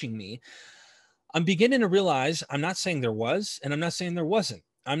teaching me, I'm beginning to realize I'm not saying there was, and I'm not saying there wasn't.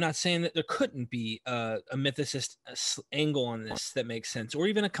 I'm not saying that there couldn't be a mythicist angle on this that makes sense, or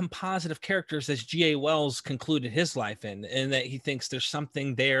even a composite of characters as G.A. Wells concluded his life in, and that he thinks there's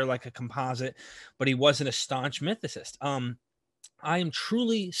something there like a composite, but he wasn't a staunch mythicist. I am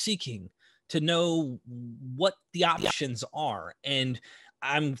truly seeking to know what the options are, and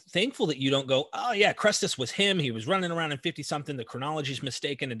I'm thankful that you don't go, oh yeah, Crestus was him. He was running around in 50 something. The chronology is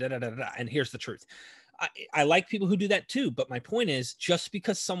mistaken, and da da da da. And here's the truth. I like people who do that too, but my point is, just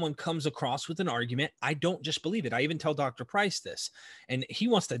because someone comes across with an argument, I don't just believe it. I even tell Dr. Price this, and he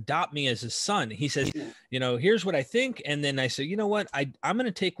wants to adopt me as his son. He says, you know, here's what I think. And then I say, you know what, I'm going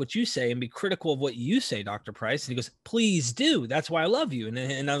to take what you say and be critical of what you say, Dr. Price. And he goes, please do. That's why I love you.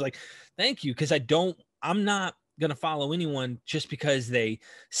 And I was like, thank you. Because I'm not going to follow anyone just because they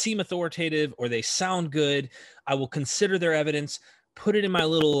seem authoritative or they sound good. I will consider their evidence, put it in my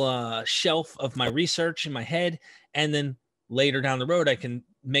little shelf of my research in my head, and then later down the road, I can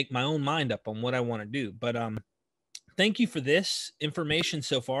make my own mind up on what I want to do. But thank you for this information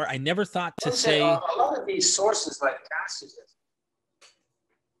so far. I never thought to say a lot of these sources, like Tacitus,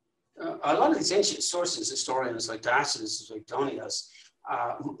 a lot of these ancient sources, historians like Tacitus, Suetonius,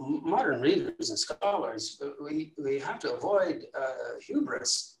 modern readers and scholars, we have to avoid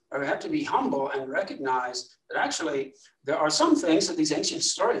hubris. Or we have to be humble and recognize that actually there are some things that these ancient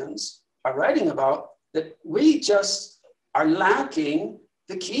historians are writing about that we just are lacking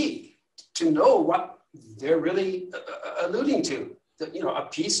the key to know what they're really alluding to. That, you know, a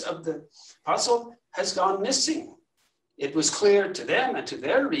piece of the puzzle has gone missing. It was clear to them and to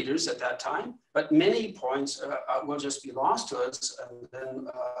their readers at that time, but many points will just be lost to us, and then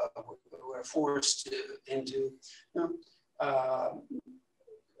we're forced into,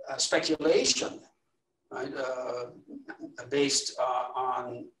 speculation, right? Based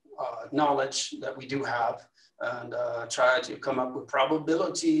on knowledge that we do have, and try to come up with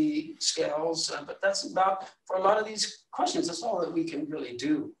probability scales. But that's about, for a lot of these questions, that's all that we can really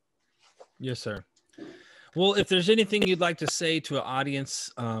do. Yes, sir. Well, if there's anything you'd like to say to an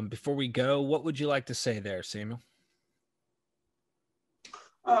audience before we go, what would you like to say there, Samuel?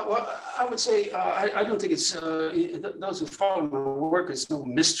 Well, I would say I don't think it's those who follow my work. It's no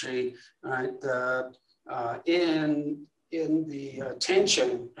mystery, right? In the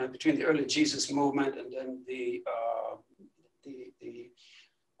tension between the early Jesus movement and then the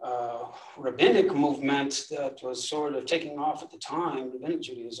rabbinic movement that was sort of taking off at the time, rabbinic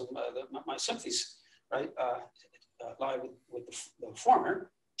Judaism, my sympathies, right, lie with the former.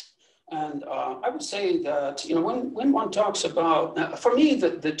 And I would say that, you know, when one talks about, for me,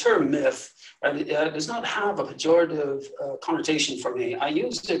 the term myth, right, does not have a pejorative connotation for me. I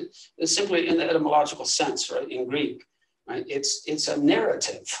use it simply in the etymological sense, right, in Greek. Right? It's a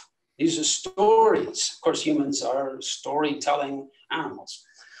narrative. These are stories. Of course, humans are storytelling animals.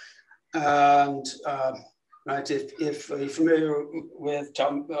 And right, if you're familiar with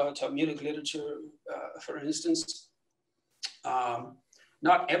Talmudic literature, for instance,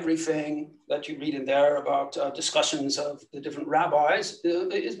 not everything that you read in there about discussions of the different rabbis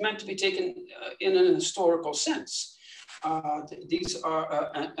is meant to be taken in an historical sense. These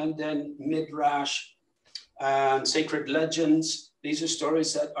are, and then midrash and sacred legends. These are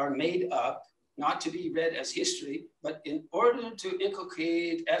stories that are made up, not to be read as history, but in order to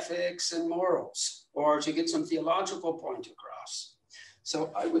inculcate ethics and morals, or to get some theological point across.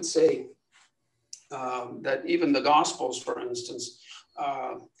 So I would say that even the Gospels, for instance,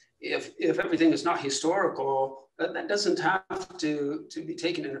 if everything is not historical, that doesn't have to be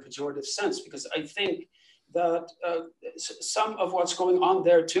taken in a pejorative sense, because I think that some of what's going on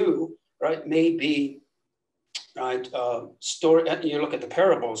there too right, may be, right, story. You look at the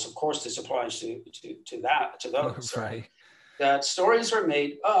parables, of course, this applies to those, Right. That stories are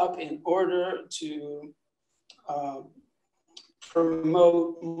made up in order to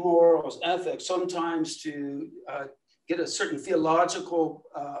promote morals, ethics, sometimes to get a certain theological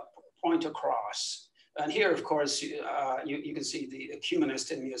point across. And here, of course, you can see the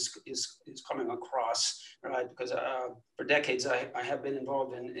ecumenist in me is coming across, right? Because for decades, I have been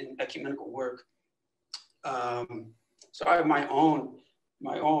involved in ecumenical work. So I have my own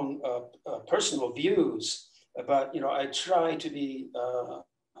personal views, but, I try to be,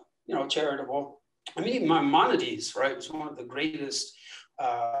 charitable. I mean, Maimonides, right, was one of the greatest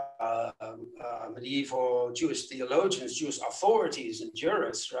medieval Jewish theologians, Jewish authorities and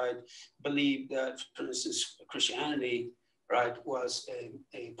jurists, right, believed that, for instance, Christianity, right, was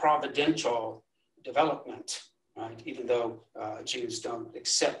a providential development, right, even though Jews don't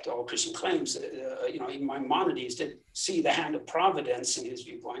accept all Christian claims. Even Maimonides did see the hand of providence in his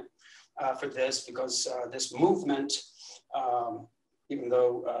viewpoint for this, because this movement, even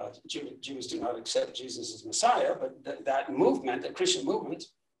though Jews do not accept Jesus as Messiah, but that movement, the Christian movement,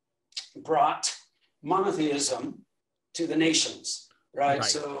 brought monotheism to the nations, right?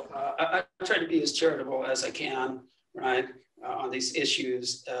 So I try to be as charitable as I can, right, on these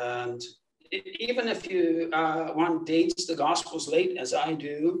issues. And even if one dates the Gospels late, as I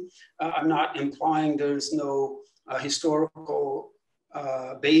do, I'm not implying there's no historical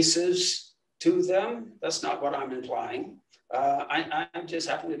basis to them. That's not what I'm implying. I just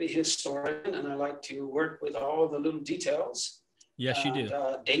happen to be a historian, and I like to work with all the little details. Yes, you do.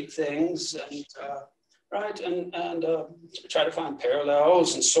 Date things, and right, and try to find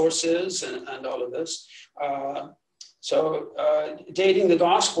parallels and sources and all of this. So dating the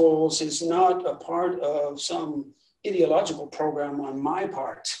Gospels is not a part of some ideological program on my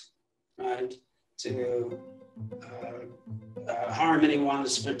part, right, to harm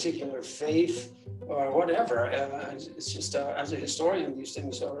anyone's particular faith or whatever. It's just, as a historian, these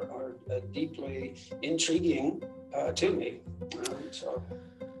things are deeply intriguing to me. So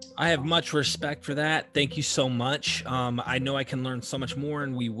I have much respect for that. Thank you so much. I know I can learn so much more,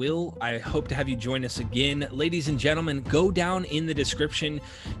 and we will. I hope to have you join us again. Ladies and gentlemen, go down in the description.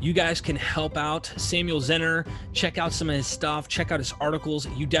 You guys can help out Samuel Zinner. Check out some of his stuff. Check out his articles.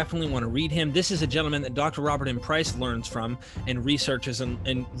 You definitely want to read him. This is a gentleman that Dr. Robert M. Price learns from and researches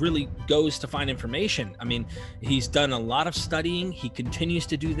and really goes to find information. I mean, he's done a lot of studying. He continues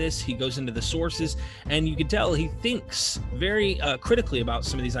to do this. He goes into the sources, and you can tell he thinks very critically about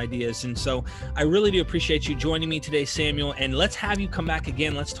some of these ideas. And so I really do appreciate you joining me today, Samuel, and let's have you come back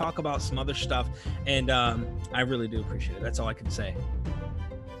again. Let's talk about some other stuff. And I really do appreciate it. That's all I can say.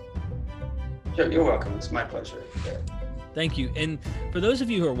 Sure, you're welcome. It's my pleasure. Thank you. And for those of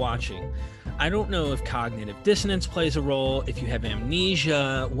you who are watching, I don't know if cognitive dissonance plays a role, if you have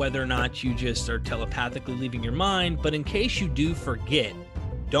amnesia, whether or not you just are telepathically leaving your mind, but in case you do forget,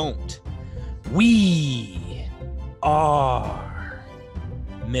 don't. We are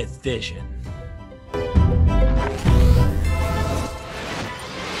MythVision.